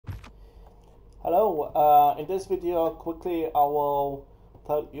Hello, in this video quickly I will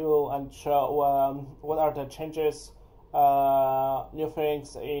tell you and show what are the changes, new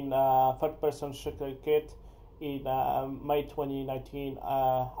things in third-person shooter kit in May 2019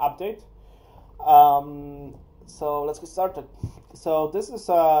 update. So let's get started. So this is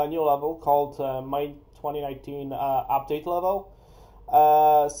a new level called May 2019 update level.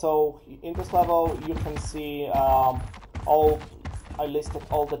 So in this level you can see I listed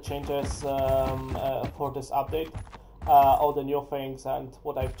all the changes for this update, all the new things and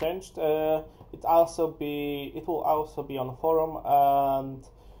what I've changed. It will also be on the forum, and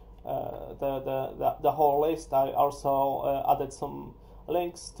the whole list. I also added some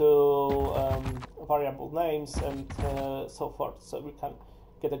links to variable names and so forth, so we can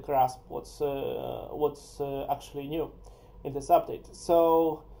get a grasp what's actually new in this update.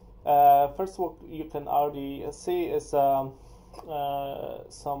 So first, what you can already see is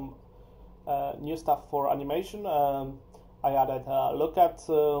some new stuff for animation. I added a look at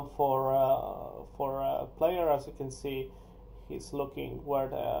for a player. As you can see, he's looking more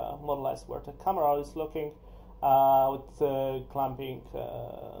or less where the camera is looking, with clamping.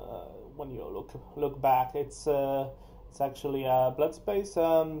 When you look back, it's actually a blood space.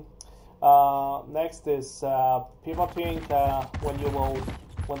 Next is pivoting, when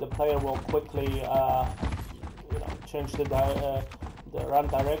the player will quickly change the run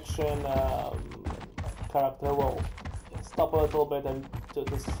direction. Character will stop a little bit and do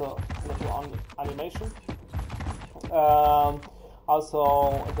this little animation.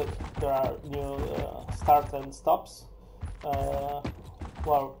 Also, there are new start and stops.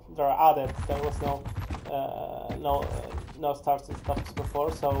 Well, they are added. There was no starts and stops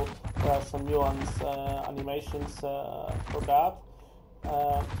before, so there are some nuanced animations for that.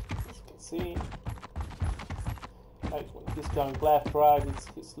 As you can see, like when he's going left, right, it's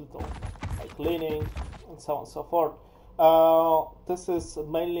his little like leaning and so on and so forth. This is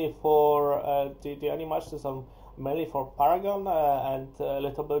mainly for the animations are mainly for Paragon and a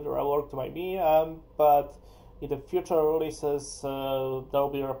little bit reworked by me, but in the future releases they'll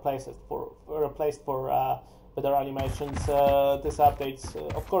be replaced for better animations. This updates,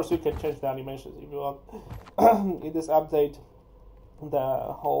 of course, you can change the animations if you want. In this update, the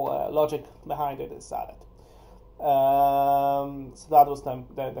whole logic behind it is added. So that was the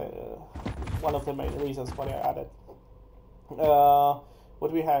one of the main reasons why I added.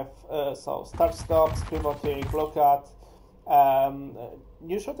 What we have, so start, stops, pivoting, look at,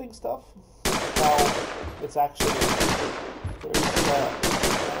 new shooting stuff. Now it's actually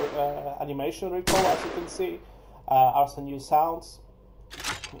animation recall, as you can see. Also new sounds,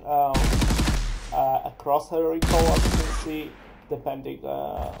 a crosshair recall, as you can see, depending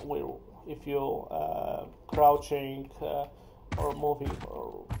if you crouching or moving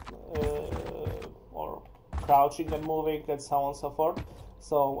or crouching and moving and so on and so forth.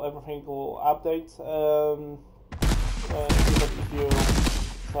 So everything will update. Even if you,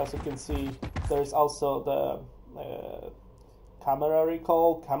 so as you can see, there is also the camera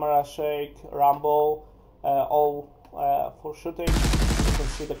recall, camera shake, rumble, all for shooting. You can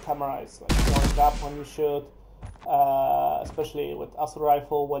see the camera is like going up when you shoot, especially with assault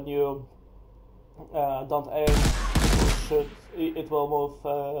rifle. When you don't aim, it will move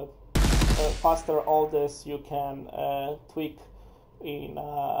faster. All this you can tweak in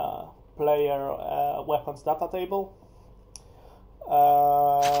player weapons data table.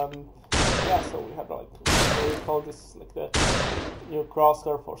 Yeah, so we have like, we call this like the new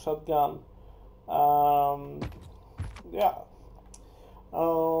crosshair for shotgun. Yeah.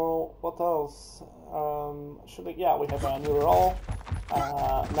 What else? Yeah, we have a new roll.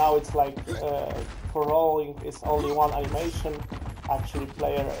 Now it's like for rolling is only one animation. Actually,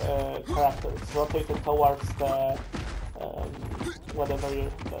 player character is rotated towards the whatever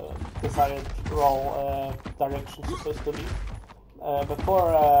your desired roll direction is supposed to be.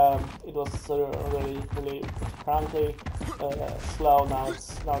 Before it was really cranky, slow. Now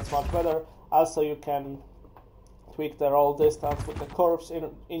it's much better. Also, you can tweak the roll distance with the curves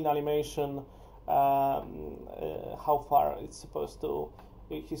in animation, how far he's supposed to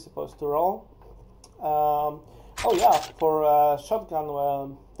roll. Oh yeah, for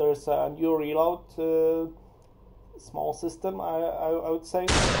shotgun, there's a new reload small system, I would say.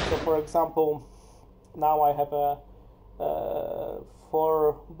 So for example, now I have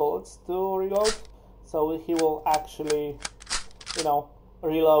 4 bullets to reload, so he will actually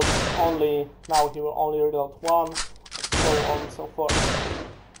reload only, now he will only reload 1, so on and so forth.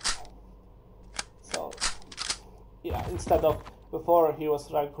 So yeah, instead of before he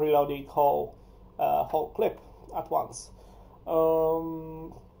was like reloading whole clip at once.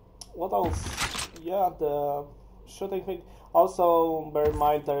 what else? Yeah, the shooting thing. Also, bear in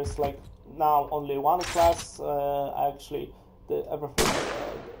mind there's like now only one class. Actually, everything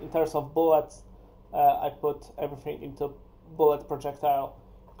in terms of bullets, I put everything into bullet projectile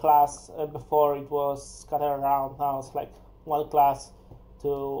class. Before it was scattered around. Now it's like one class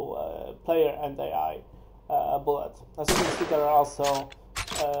to player and AI bullet. As you can see, there are also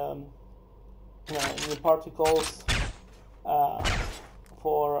new particles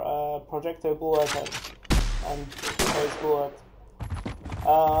for projectile bullet and base bullet.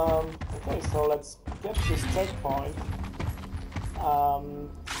 Okay, so let's get this checkpoint.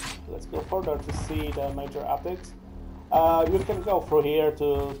 Let's go further to see the major updates. You can go through here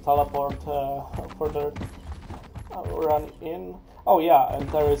to teleport further, run in. Oh yeah, and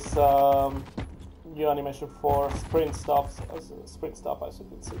there is new animation for sprint stop, as you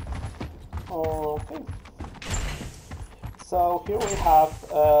can see. Okay. So here we have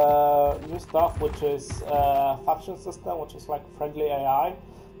new stuff, which is faction system, which is like friendly AI.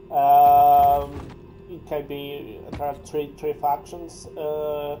 It can be, there are three factions: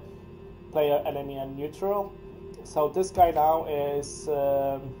 player, enemy, and neutral. So this guy now is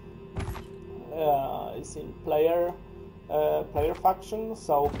in player faction,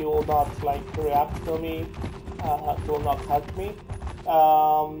 so he will not like react to me. He will not hurt me.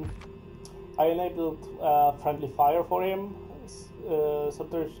 I enabled friendly fire for him, so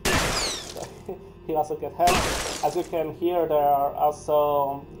there's he also get hurt. As you can hear, there are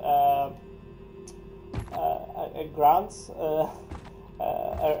also grunts,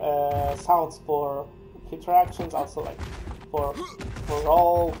 sounds for hit reactions, also like for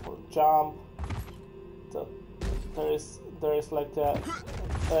roll, for jump. So there is like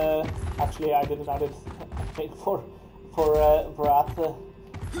actually I didn't add it. I think for Wrath.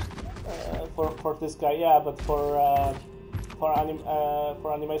 For this guy, yeah, but for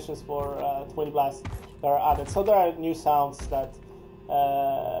animations for Twin Blast, they are added. So there are new sounds that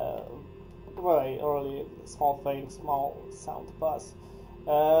really small things, small sound buzz.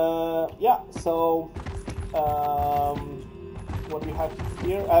 Yeah. So what we have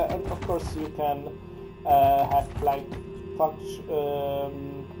here, and of course you can have like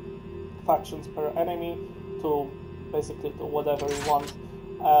factions per enemy to basically do whatever you want.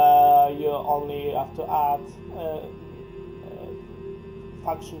 You only have to add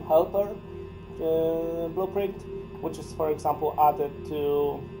faction helper blueprint, which is, for example, added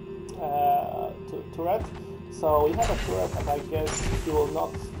to turret. So we have a turret, and I guess he will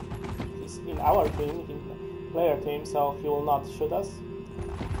not. He's in our team, in player team, so he will not shoot us.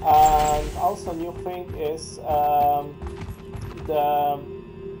 And also, new thing is the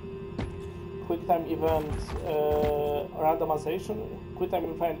QuickTime event randomization. QuickTime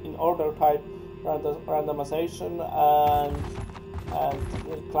event in order type randomization and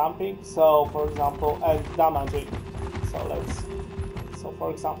clamping. So, for example, and damaging. So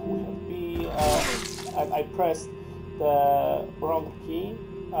for example, we have B, and I pressed the wrong key.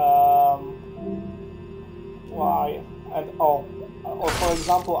 Y and O. Or for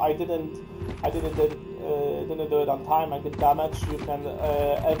example, I didn't do it on time. I did damage. You can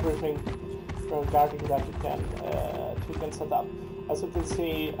everything regarding that you can set up. As you can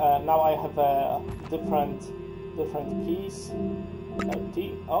see, now I have different keys.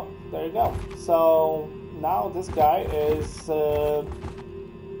 T. Oh, there you go. So now this guy is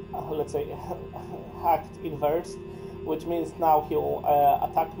let's say hacked inverse, which means now he'll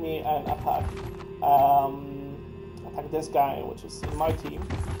attack me and attack this guy, which is in my team.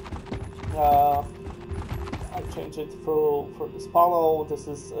 I changed it through this panel. This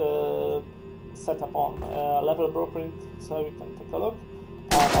is set up on level blueprint, so you can take a look.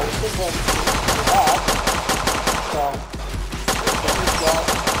 And I will put him to that. So this guy,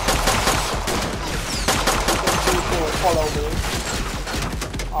 you can see he will follow me.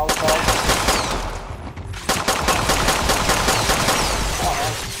 Also,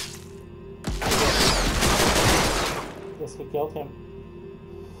 yes, he killed him.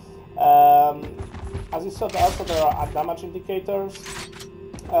 As you saw, also there are damage indicators.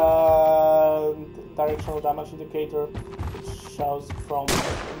 Directional damage indicator, which shows from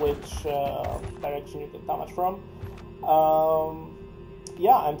which direction you get damage from.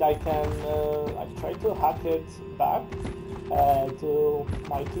 Yeah, and I can I try to hack it back to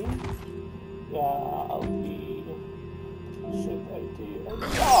my team. Yeah, I'll be shit 80.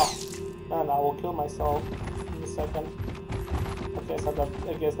 Oh! Man, I will kill myself in a second. Okay, so that,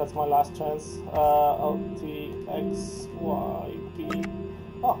 I guess that's my last chance. Alt X Y P.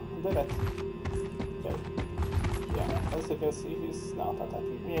 Oh, did it. Okay. Yeah, as you can see, he's not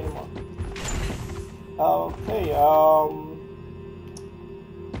attacking me anymore. Okay,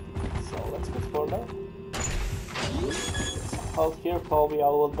 So let's get further. Out here, probably I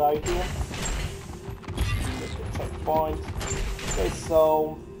will die here. Just a checkpoint. Okay,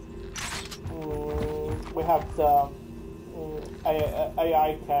 so we have the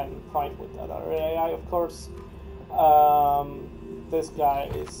AI can fight with other AI, of course. This guy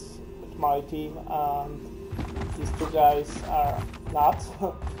is with my team, and these two guys are not.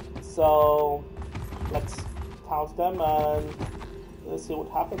 So let's taunt them and let's see what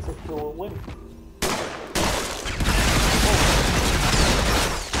happens if we will win.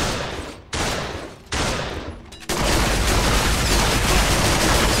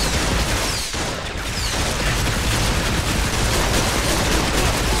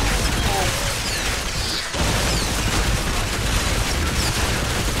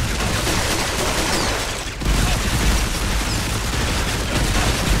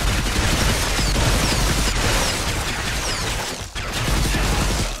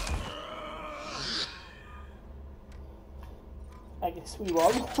 I guess we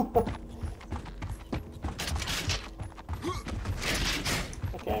won.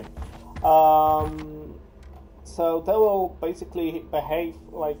 Okay. So they will basically behave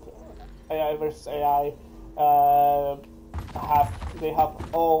like AI versus AI. They have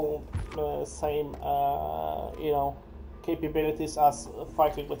all the same capabilities as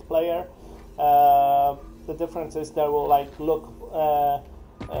fighting with player. The difference is they will like look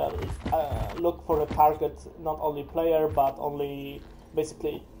for the target, not only player but only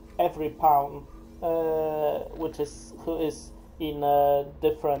basically every pawn who is in a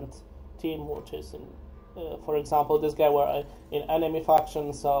different team, which is in for example this guy were in enemy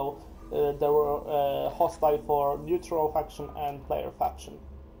faction, so they were hostile for neutral faction and player faction.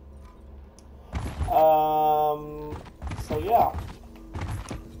 So yeah,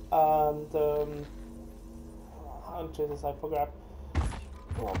 and Jesus, I forgot.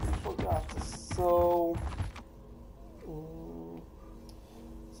 Oh, I forgot. So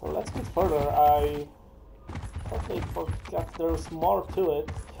let's get further. I totally forgot there's more to it.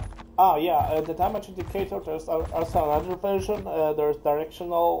 Ah, yeah, the damage indicator, there's also another version. There's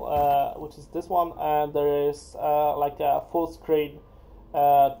directional, which is this one, and there is like a full screen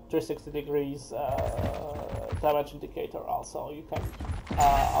 360 degrees damage indicator also. You can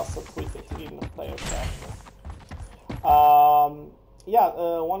also tweak it in the player character.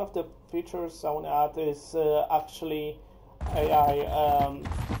 One of the features I want to add is actually AI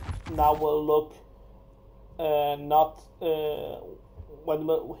now will look not when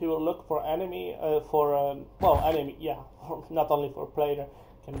he will look for enemy enemy, yeah, not only for player,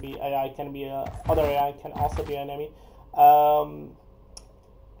 can be AI, can be other AI, can also be enemy.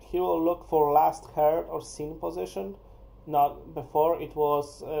 He will look for last heard or seen position. Not before, it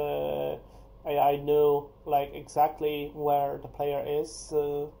was AI knew like exactly where the player is,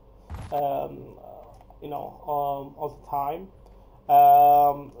 all the time.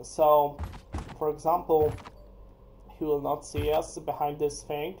 So, for example, he will not see us behind this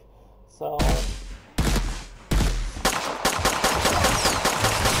thing. So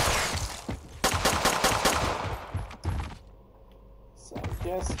I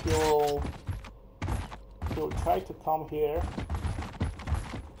guess he'll try to come here.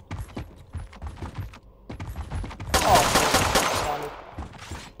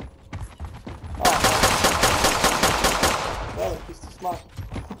 He's too smart.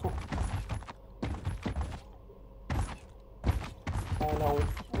 I know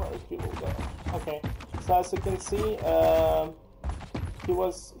where he will go. Okay, so as you can see,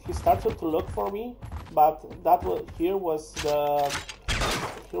 he started to look for me, but here was the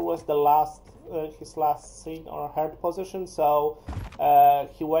last his last seen or heard position. So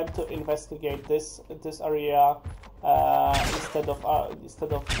he went to investigate this area instead of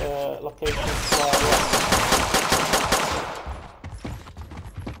locations where.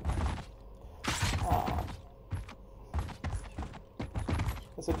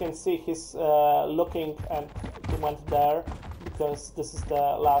 As you can see, he's looking, and he went there because this is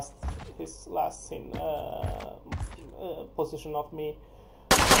his last seen position of me.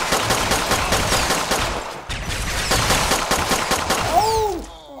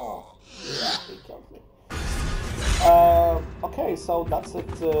 Oh, yeah, he killed me. Okay, so that's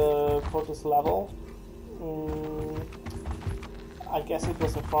it for this level. I guess it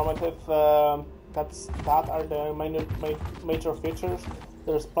was informative. That are the major features.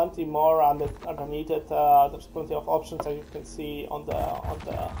 There's plenty more underneath it. There's plenty of options, as you can see on the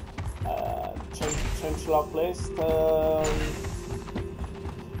changelog list.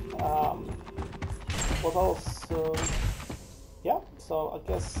 What else? Yeah. So I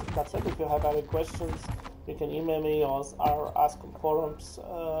guess that's it. If you have any questions, You can email me or ask on forums.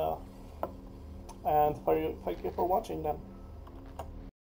 And thank you for watching them.